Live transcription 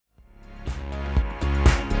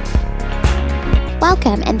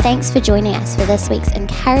Welcome and thanks for joining us for this week's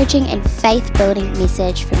encouraging and faith-building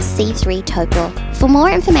message from C3 Taupo. For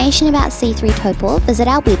more information about C3 Taupo, visit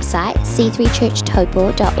our website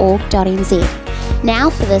c3churchtaupo.org.nz.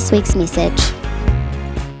 Now for this week's message.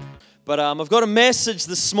 But I've got a message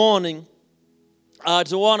this morning. I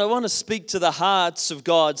want to speak to the hearts of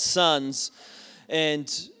God's sons and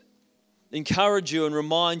encourage you and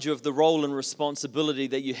remind you of the role and responsibility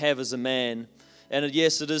that you have as a man. And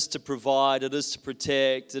yes, it is to provide, it is to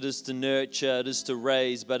protect, it is to nurture, it is to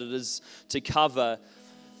raise, but it is to cover,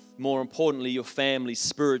 more importantly, your family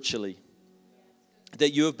spiritually. That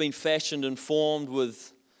you have been fashioned and formed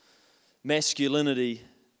with masculinity,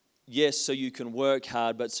 yes, so you can work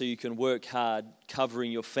hard, but so you can work hard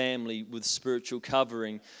covering your family with spiritual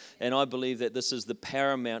covering. And I believe that this is the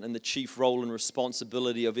paramount and the chief role and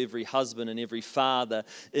responsibility of every husband and every father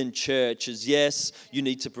in church is, yes, you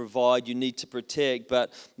need to provide, you need to protect,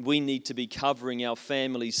 but we need to be covering our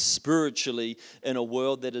families spiritually in a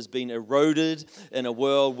world that has been eroded, in a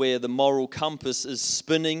world where the moral compass is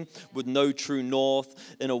spinning with no true north,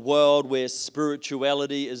 in a world where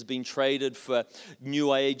spirituality has been traded for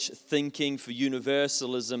new age thinking, for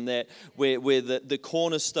universalism, that where the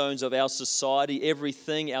cornerstones of our society,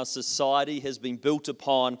 everything our society has been built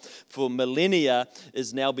upon for millennia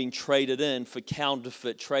is now being traded in for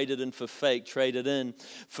counterfeit, traded in for fake, traded in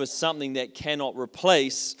for something that cannot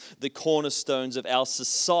replace the cornerstones of our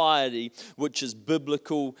society, which is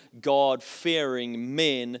biblical, God-fearing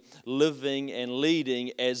men living and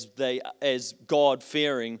leading as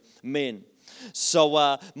God-fearing men.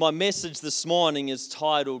 So my message this morning is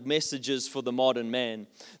titled Messages for the Modern Man.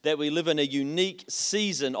 That we live in a unique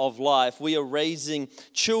season of life. We are raising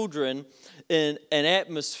children in an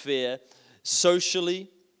atmosphere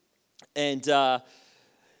socially and, through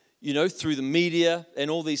the media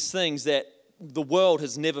and all these things that the world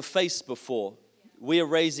has never faced before. We are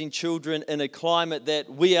raising children in a climate that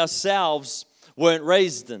we ourselves weren't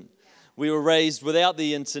raised in. We were raised without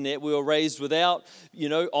the internet. We were raised without,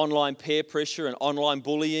 online peer pressure and online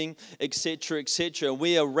bullying, etc., etc. And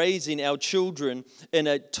we are raising our children in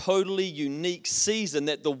a totally unique season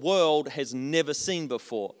that the world has never seen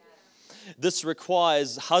before. This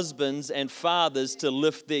requires husbands and fathers to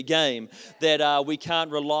lift their game, that we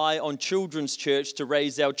can't rely on children's church to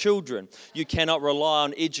raise our children. You cannot rely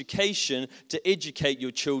on education to educate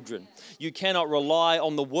your children. You cannot rely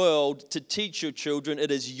on the world to teach your children.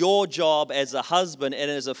 It is your job as a husband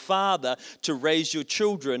and as a father to raise your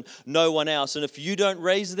children, no one else. And if you don't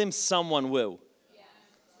raise them, someone will.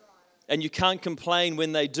 And you can't complain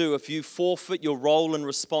when they do. If you forfeit your role and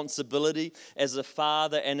responsibility as a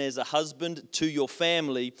father and as a husband to your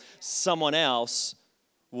family, someone else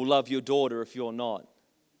will love your daughter if you're not.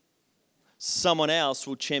 Someone else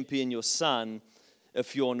will champion your son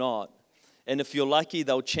if you're not. And if you're lucky,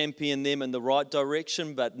 they'll champion them in the right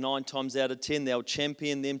direction, but 9 times out of 10, they'll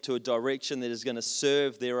champion them to a direction that is going to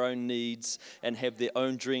serve their own needs and have their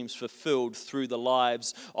own dreams fulfilled through the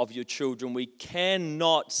lives of your children. We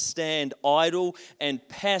cannot stand idle and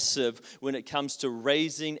passive when it comes to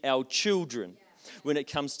raising our children. When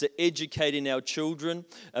it comes to educating our children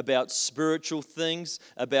about spiritual things,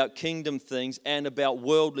 about kingdom things, and about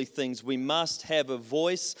worldly things, we must have a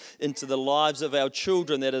voice into the lives of our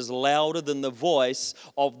children that is louder than the voice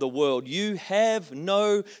of the world. You have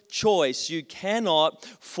no choice. You cannot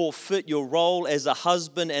forfeit your role as a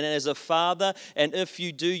husband and as a father, and if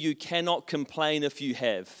you do, you cannot complain if you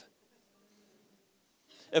have.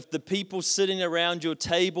 If the people sitting around your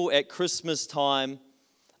table at Christmas time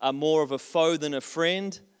are more of a foe than a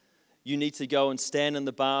friend, you need to go and stand in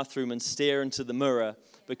the bathroom and stare into the mirror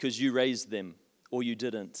because you raised them or you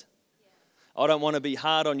didn't. I don't want to be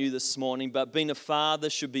hard on you this morning, but being a father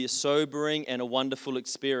should be a sobering and a wonderful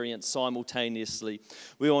experience simultaneously.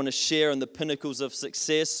 We want to share in the pinnacles of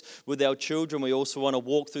success with our children. We also want to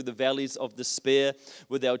walk through the valleys of despair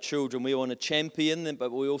with our children. We want to champion them,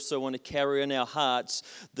 but we also want to carry in our hearts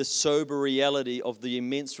the sober reality of the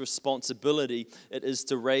immense responsibility it is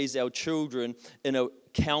to raise our children in a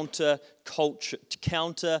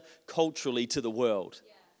counter-culturally to the world.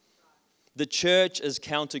 The church is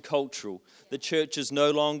countercultural. The church is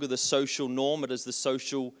no longer the social norm, it is the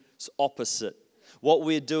social opposite. What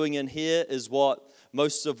we're doing in here is what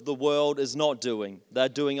most of the world is not doing. They're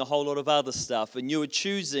doing a whole lot of other stuff. And you are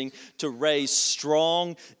choosing to raise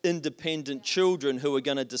strong, independent children who are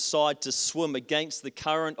going to decide to swim against the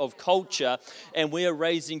current of culture. And we are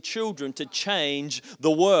raising children to change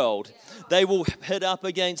the world. They will hit up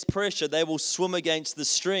against pressure. They will swim against the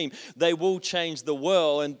stream. They will change the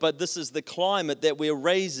world. But this is the climate that we're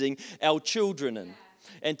raising our children in.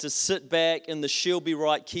 and to sit back in the she'll be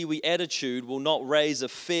right Kiwi attitude will not raise a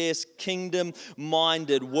fierce,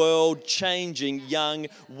 kingdom-minded, world-changing young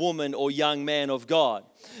woman or young man of God.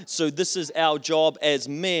 So this is our job as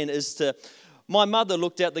men, is to... My mother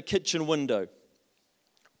looked out the kitchen window.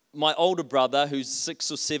 My older brother, who's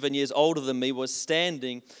 6 or 7 years older than me, was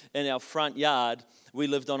standing in our front yard. We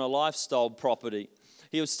lived on a lifestyle property.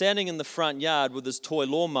 He was standing in the front yard with his toy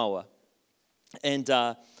lawnmower. And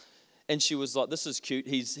she was like, this is cute.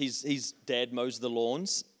 He's dad mows the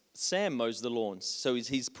lawns. Sam mows the lawns. So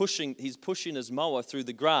he's pushing his mower through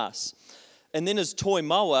the grass. And then his toy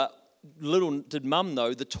mower, little did mum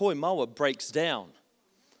know, the toy mower breaks down.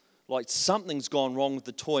 Like something's gone wrong with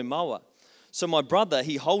the toy mower. So my brother,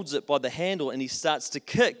 he holds it by the handle and he starts to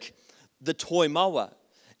kick the toy mower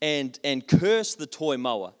and curse the toy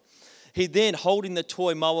mower. He then, holding the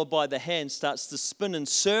toy mower by the hand, starts to spin in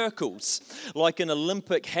circles like an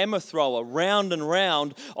Olympic hammer thrower, round and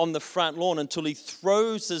round on the front lawn until he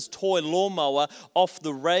throws his toy lawnmower off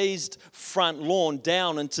the raised front lawn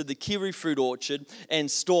down into the kiwi fruit orchard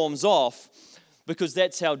and storms off, because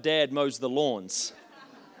that's how Dad mows the lawns.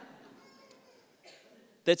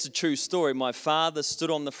 That's a true story. My father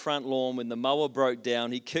stood on the front lawn when the mower broke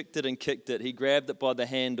down. He kicked it and kicked it. He grabbed it by the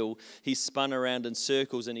handle. He spun around in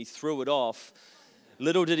circles and he threw it off.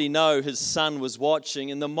 Little did he know his son was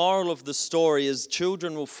watching. And the moral of the story is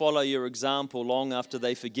children will follow your example long after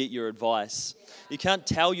they forget your advice. You can't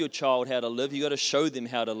tell your child how to live. You got to show them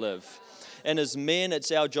how to live. And as men,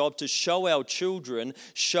 it's our job to show our children,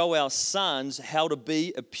 show our sons how to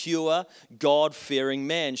be a pure, God-fearing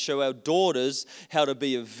man. Show our daughters how to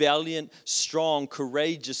be a valiant, strong,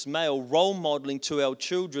 courageous male. Role modeling to our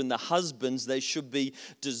children the husbands they should be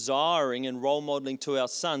desiring, and role modeling to our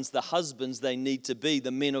sons the husbands they need to be. The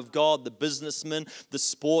men of God, the businessman, the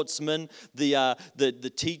sportsman,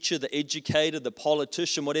 the teacher, the educator, the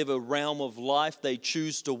politician, whatever realm of life they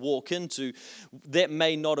choose to walk into. That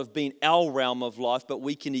may not have been our realm of life, but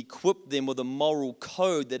we can equip them with a moral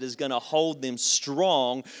code that is going to hold them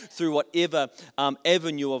strong through whatever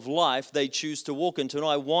avenue of life they choose to walk into. And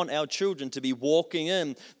I want our children to be walking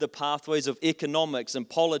in the pathways of economics and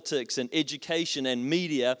politics and education and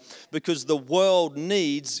media, because the world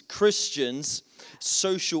needs Christians,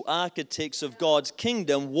 social architects of God's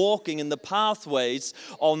kingdom, walking in the pathways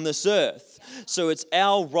on this earth. So it's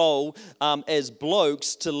our role as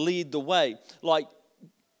blokes to lead the way. Like,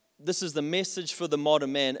 this is the message for the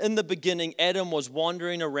modern man. In the beginning, Adam was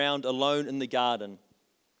wandering around alone in the garden.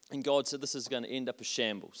 And God said, this is going to end up a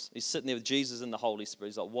shambles. He's sitting there with Jesus and the Holy Spirit.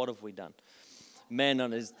 He's like, what have we done? Man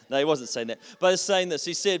on his... No, he wasn't saying that. But he's saying this.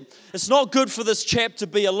 He said, it's not good for this chap to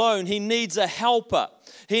be alone. He needs a helper.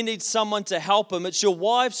 He needs someone to help him. It's your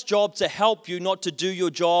wife's job to help you, not to do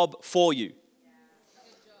your job for you.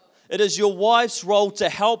 It is your wife's role to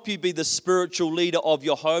help you be the spiritual leader of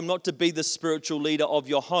your home, not to be the spiritual leader of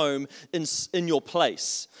your home in your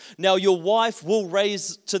place. Now, your wife will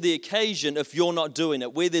raise to the occasion if you're not doing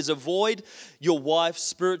it. Where there's a void, your wife,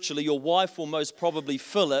 spiritually, your wife will most probably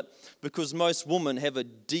fill it, because most women have a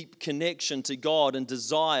deep connection to God and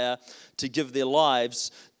desire to give their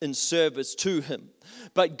lives in service to Him.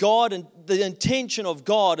 But God, and the intention of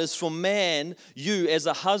God is for man, you as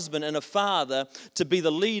a husband and a father, to be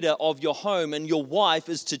the leader of your home, and your wife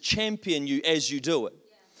is to champion you as you do it.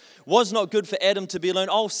 Was not good for Adam to be alone.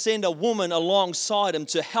 I'll send a woman alongside him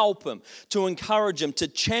to help him, to encourage him, to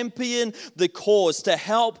champion the cause, to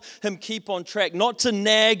help him keep on track, not to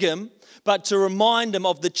nag him, but to remind him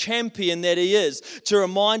of the champion that he is, to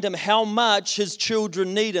remind him how much his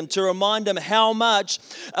children need him, to remind him how much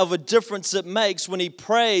of a difference it makes when he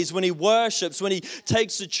prays, when he worships, when he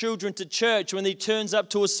takes the children to church, when he turns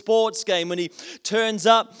up to a sports game, when he turns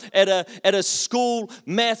up at a school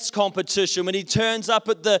maths competition, when he turns up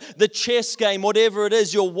at the chess game, whatever it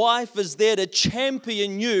is. Your wife is there to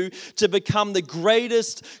champion you to become the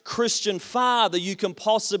greatest Christian father you can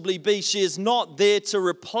possibly be. She is not there to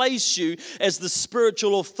replace you as the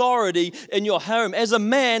spiritual authority in your home. As a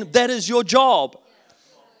man, that is your job.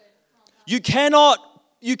 You cannot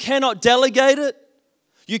delegate it.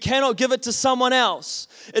 You cannot give it to someone else.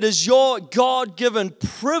 It is your God-given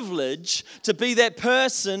privilege to be that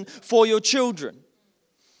person for your children.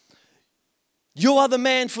 You are the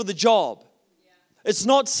man for the job. It's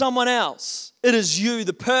not someone else. It is you.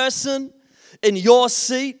 The person in your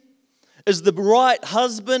seat is the right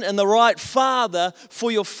husband and the right father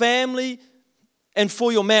for your family and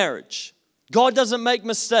for your marriage. God doesn't make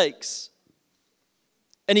mistakes.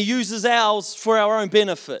 And He uses ours for our own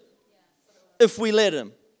benefit if we let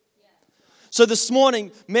Him. So this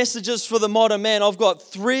morning, messages for the modern man. I've got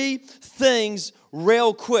 3 things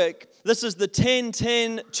real quick This is the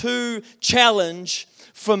 10-10-2 challenge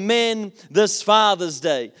for men this Father's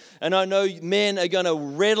Day. And I know men are going to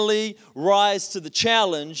readily rise to the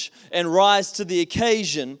challenge and rise to the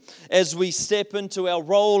occasion as we step into our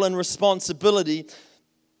role and responsibility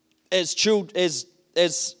as children,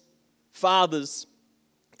 as fathers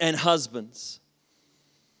and husbands.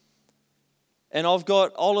 And I've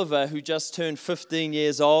got Oliver, who just turned 15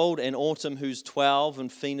 years old, and Autumn, who's 12, and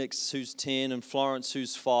Phoenix, who's 10, and Florence,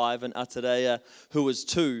 who's 5, and Atareya, who is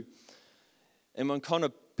 2. And I'm kind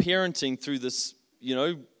of parenting through this,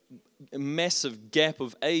 massive gap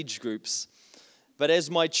of age groups. But as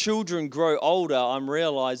my children grow older, I'm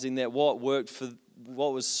realizing that what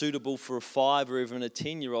was suitable for a 5 or even a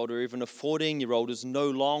 10-year-old or even a 14-year-old is no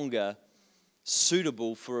longer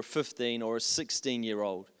suitable for a 15 or a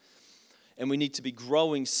 16-year-old. And we need to be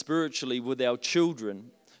growing spiritually with our children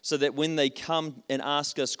so that when they come and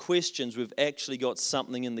ask us questions, we've actually got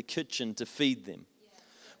something in the kitchen to feed them.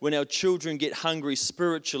 When our children get hungry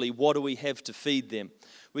spiritually, what do we have to feed them?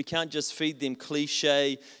 We can't just feed them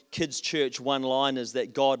cliche kids' church one-liners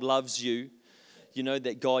that God loves you,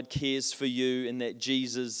 that God cares for you and that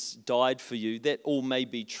Jesus died for you. That all may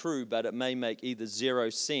be true, but it may make either zero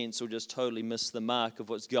sense or just totally miss the mark of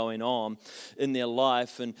what's going on in their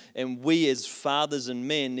life. And we as fathers and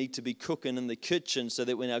men need to be cooking in the kitchen so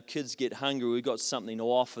that when our kids get hungry, we've got something to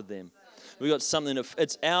offer them. We got something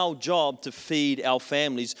it's our job to feed our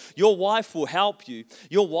families. Your wife will help you.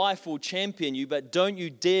 Your wife will champion you, but don't you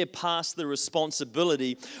dare pass the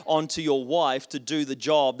responsibility onto your wife to do the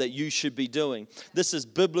job that you should be doing. This is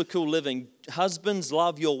biblical living. Husbands,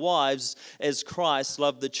 love your wives as Christ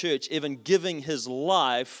loved the church, even giving his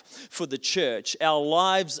life for the church. Our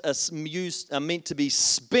lives are meant to be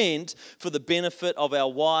spent for the benefit of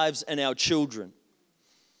our wives and our children.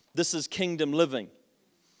 This is kingdom living.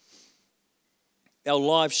 Our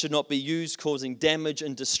lives should not be used causing damage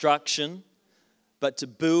and destruction, but to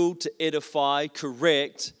build, to edify,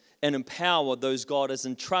 correct, and empower those God has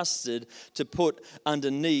entrusted to put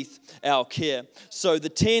underneath our care. So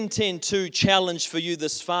the 10-10-2 challenge for you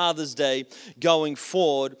this Father's Day going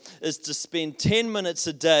forward is to spend 10 minutes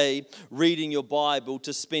a day reading your Bible,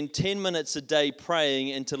 to spend 10 minutes a day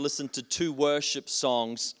praying, and to listen to 2 worship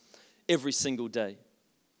songs every single day.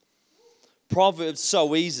 Proverbs,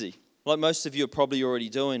 so easy. Like most of you are probably already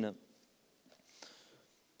doing it.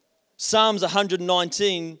 Psalms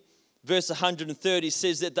 119, verse 130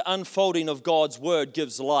 says that the unfolding of God's word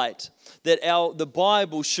gives light. That the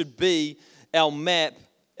Bible should be our map,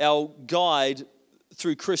 our guide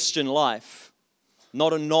through Christian life.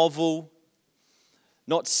 Not a novel,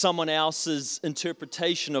 not someone else's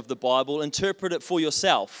interpretation of the Bible. Interpret it for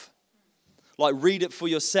yourself. Like read it for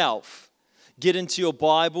yourself. Get into your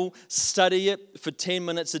Bible, study it for 10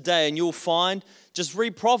 minutes a day, and you'll find, just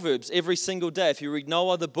read Proverbs every single day. If you read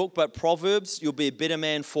no other book but Proverbs, you'll be a better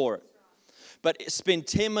man for it. But spend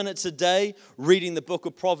 10 minutes a day reading the book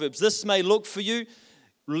of Proverbs. This may look for you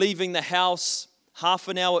leaving the house half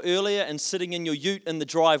an hour earlier and sitting in your ute in the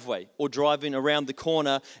driveway, or driving around the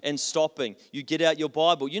corner and stopping. You get out your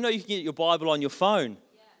Bible. You can get your Bible on your phone.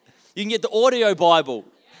 You can get the audio Bible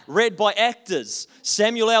read by actors,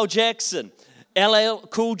 Samuel L. Jackson, LL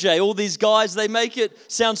Cool J, all these guys, they make it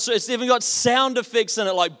sound so, it's even got sound effects in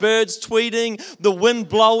it, like birds tweeting, the wind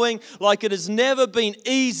blowing. Like it has never been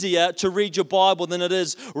easier to read your Bible than it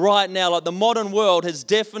is right now. Like the modern world has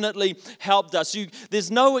definitely helped us. There's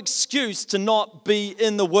no excuse to not be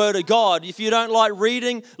in the Word of God. If you don't like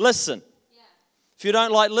reading, listen. If you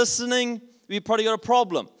don't like listening, you've probably got a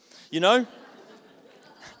problem,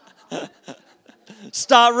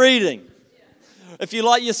 Start reading. If you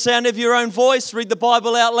like your sound of your own voice, read the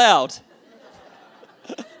Bible out loud.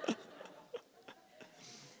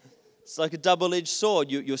 It's like a double-edged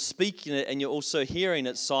sword. You're speaking it and you're also hearing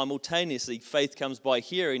it simultaneously. Faith comes by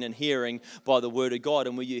hearing, and hearing by the Word of God.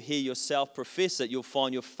 And when you hear yourself profess it, you'll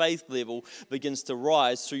find your faith level begins to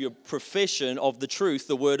rise through your profession of the truth,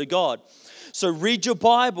 the Word of God. So read your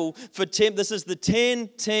Bible for 10. This is the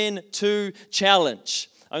 10-10-2 challenge.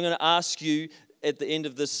 I'm going to ask you at the end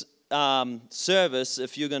of this service,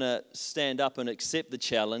 if you're going to stand up and accept the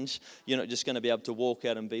challenge. You're not just going to be able to walk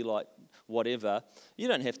out and be like, whatever. You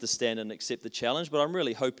don't have to stand and accept the challenge, but I'm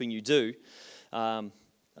really hoping you do. I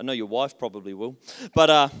know your wife probably will.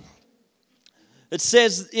 But it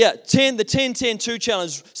says, the 10-10-2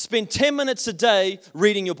 challenge. Spend 10 minutes a day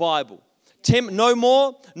reading your Bible. 10, no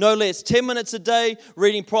more, no less. 10 minutes a day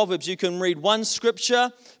reading Proverbs. You can read one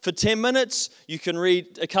scripture for 10 minutes. You can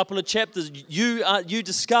read a couple of chapters. You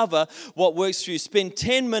discover what works for you. Spend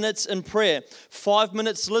 10 minutes in prayer. 5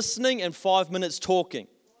 minutes listening and 5 minutes talking.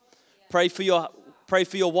 Pray for Pray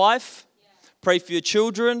for your wife. Pray for your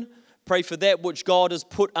children. Pray for that which God has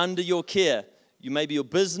put under your care. You may be your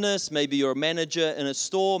business, maybe you're a manager in a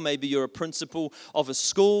store, maybe you're a principal of a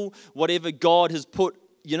school, whatever God has put,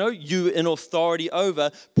 you in authority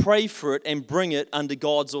over, pray for it and bring it under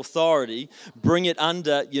God's authority. Bring it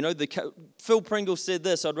under, Phil Pringle said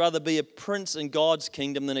this, I'd rather be a prince in God's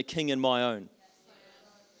kingdom than a king in my own.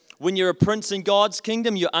 When you're a prince in God's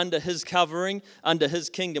kingdom, you're under His covering, under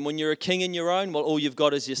His kingdom. When you're a king in your own, well, all you've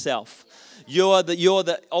got is yourself. You're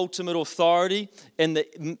the ultimate authority and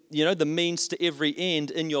the means to every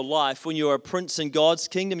end in your life. When you're a prince in God's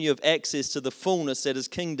kingdom, you have access to the fullness that His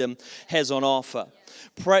kingdom has on offer.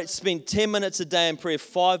 Pray, spend 10 minutes a day in prayer,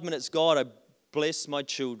 5 minutes. God, I bless my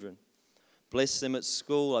children. Bless them at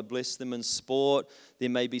school. I bless them in sport. There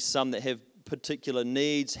may be some that have particular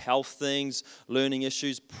needs, health things, learning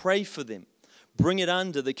issues. Pray for them. Bring it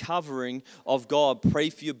under the covering of God. Pray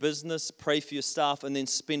for your business, pray for your staff, and then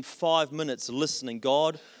spend 5 minutes listening.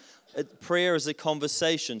 God, prayer is a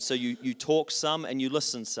conversation, so you talk some and you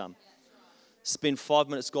listen some. Spend 5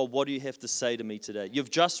 minutes, God, what do you have to say to me today?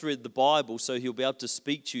 You've just read the Bible, so He'll be able to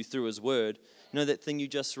speak to you through His Word. You know that thing you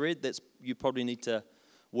just read? You probably need to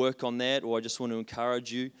work on that, or I just want to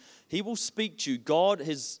encourage you. He will speak to you. God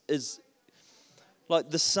is like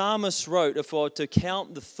the psalmist wrote, if I were to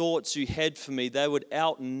count the thoughts you had for me, they would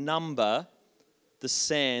outnumber the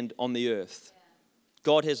sand on the earth.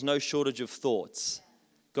 God has no shortage of thoughts.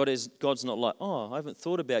 God's not like, I haven't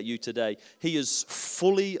thought about you today. He is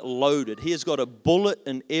fully loaded. He has got a bullet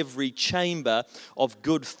in every chamber of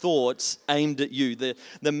good thoughts aimed at you.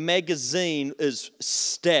 The magazine is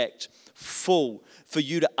stacked full for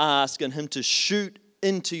you to ask and Him to shoot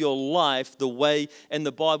into your life the way, and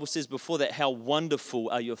the Bible says before that, how wonderful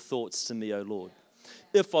are your thoughts to me, O Lord.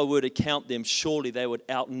 If I were to count them, surely they would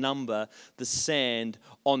outnumber the sand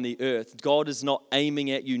on the earth. God is not aiming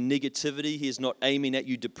at you negativity. He is not aiming at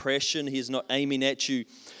you depression. He is not aiming at you,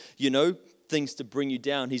 things to bring you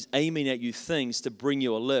down. He's aiming at you things to bring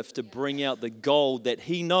you a lift, to bring out the gold that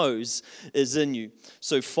He knows is in you.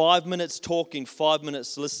 So 5 minutes talking, 5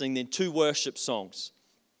 minutes listening, then 2 worship songs.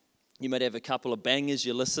 You might have a couple of bangers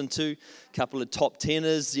you listen to, a couple of top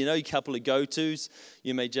tenors, a couple of go-tos.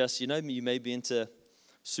 You may just, you may be into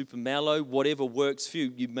super mellow, whatever works for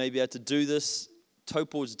you. You may be able to do this.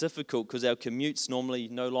 Taupo is difficult because our commute's normally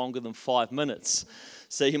no longer than 5 minutes.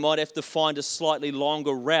 So you might have to find a slightly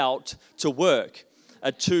longer route to work,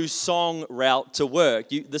 a 2-song route to work.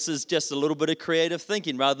 This is just a little bit of creative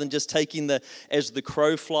thinking rather than just taking as the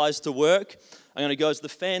crow flies to work. I'm going to go as the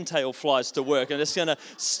fantail flies to work. I'm just going to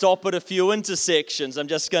stop at a few intersections. I'm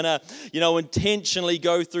just going to, intentionally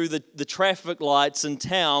go through the traffic lights in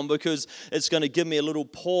town because it's going to give me a little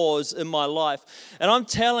pause in my life. And I'm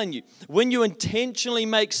telling you, when you intentionally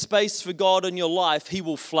make space for God in your life, He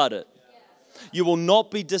will flood it. You will not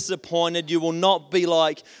be disappointed. You will not be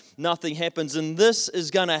like, nothing happens. And this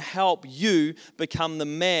is going to help you become the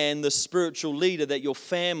man, the spiritual leader that your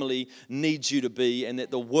family needs you to be and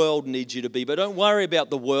that the world needs you to be. But don't worry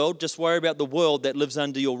about the world. Just worry about the world that lives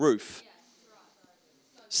under your roof.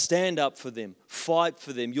 Stand up for them. Fight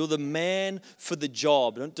for them. You're the man for the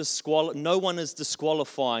job. No one is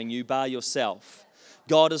disqualifying you bar yourself.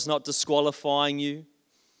 God is not disqualifying you.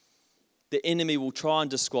 The enemy will try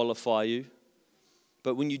and disqualify you.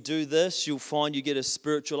 But when you do this, you'll find you get a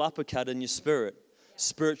spiritual uppercut in your spirit,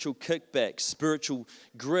 spiritual kickback, spiritual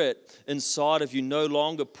grit inside of you, no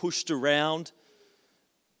longer pushed around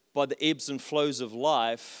by the ebbs and flows of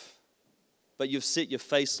life, but you've set your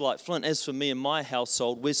face like flint. As for me and my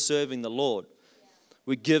household, we're serving the Lord.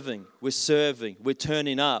 We're giving, we're serving, we're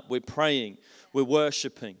turning up, we're praying, we're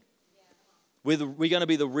worshiping. We're going to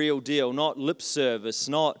be the real deal, not lip service,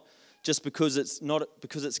 not because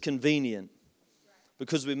it's convenient.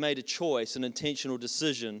 Because we've made a choice, an intentional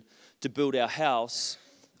decision to build our house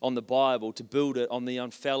on the Bible, to build it on the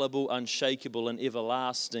infallible, unshakable, and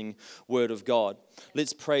everlasting Word of God.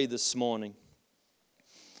 Let's pray this morning.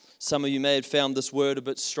 Some of you may have found this word a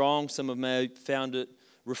bit strong. Some of you may have found it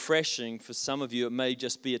refreshing. For some of you, it may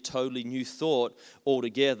just be a totally new thought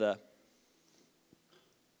altogether.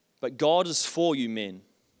 But God is for you, men.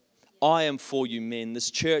 I am for you, men. This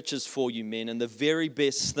church is for you, men. And the very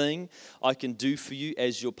best thing I can do for you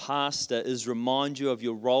as your pastor is remind you of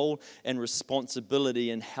your role and responsibility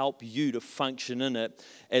and help you to function in it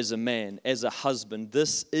as a man, as a husband.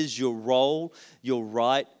 This is your role, your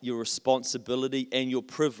right, your responsibility, and your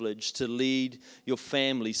privilege to lead your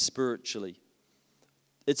family spiritually.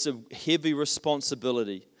 It's a heavy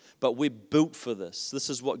responsibility, but we're built for this. This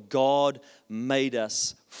is what God made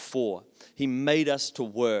us for. He made us to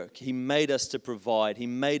work. He made us to provide. He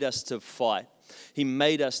made us to fight. He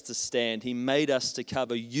made us to stand. He made us to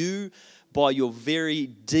cover. You, by your very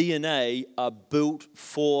DNA, are built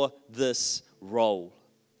for this role.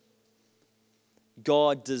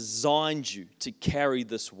 God designed you to carry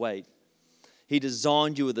this weight. He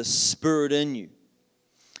designed you with a spirit in you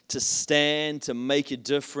to stand, to make a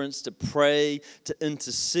difference, to pray, to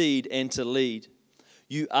intercede, and to lead.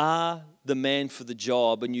 You are the man for the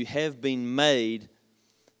job, and you have been made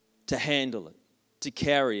to handle it, to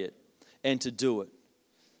carry it, and to do it.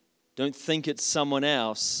 Don't think it's someone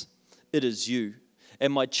else, it is you.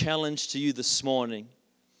 And my challenge to you this morning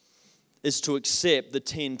is to accept the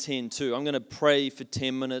 10-10-2. I'm going to pray for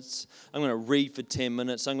 10 minutes. I'm going to read for 10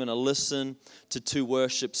 minutes. I'm going to listen to 2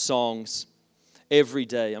 worship songs every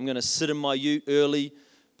day. I'm going to sit in my ute early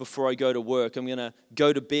before I go to work. I'm going to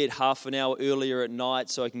go to bed half an hour earlier at night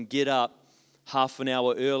so I can get up half an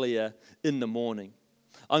hour earlier in the morning.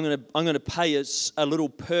 I'm going to pay a little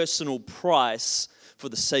personal price for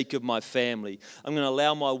the sake of my family. I'm going to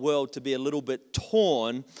allow my world to be a little bit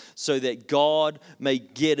torn so that God may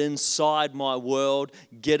get inside my world,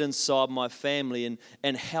 get inside my family,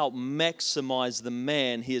 and help maximize the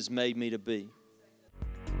man He has made me to be.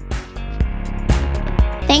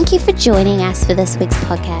 Thank you for joining us for this week's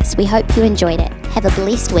podcast. We hope you enjoyed it. Have a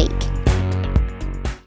blessed week.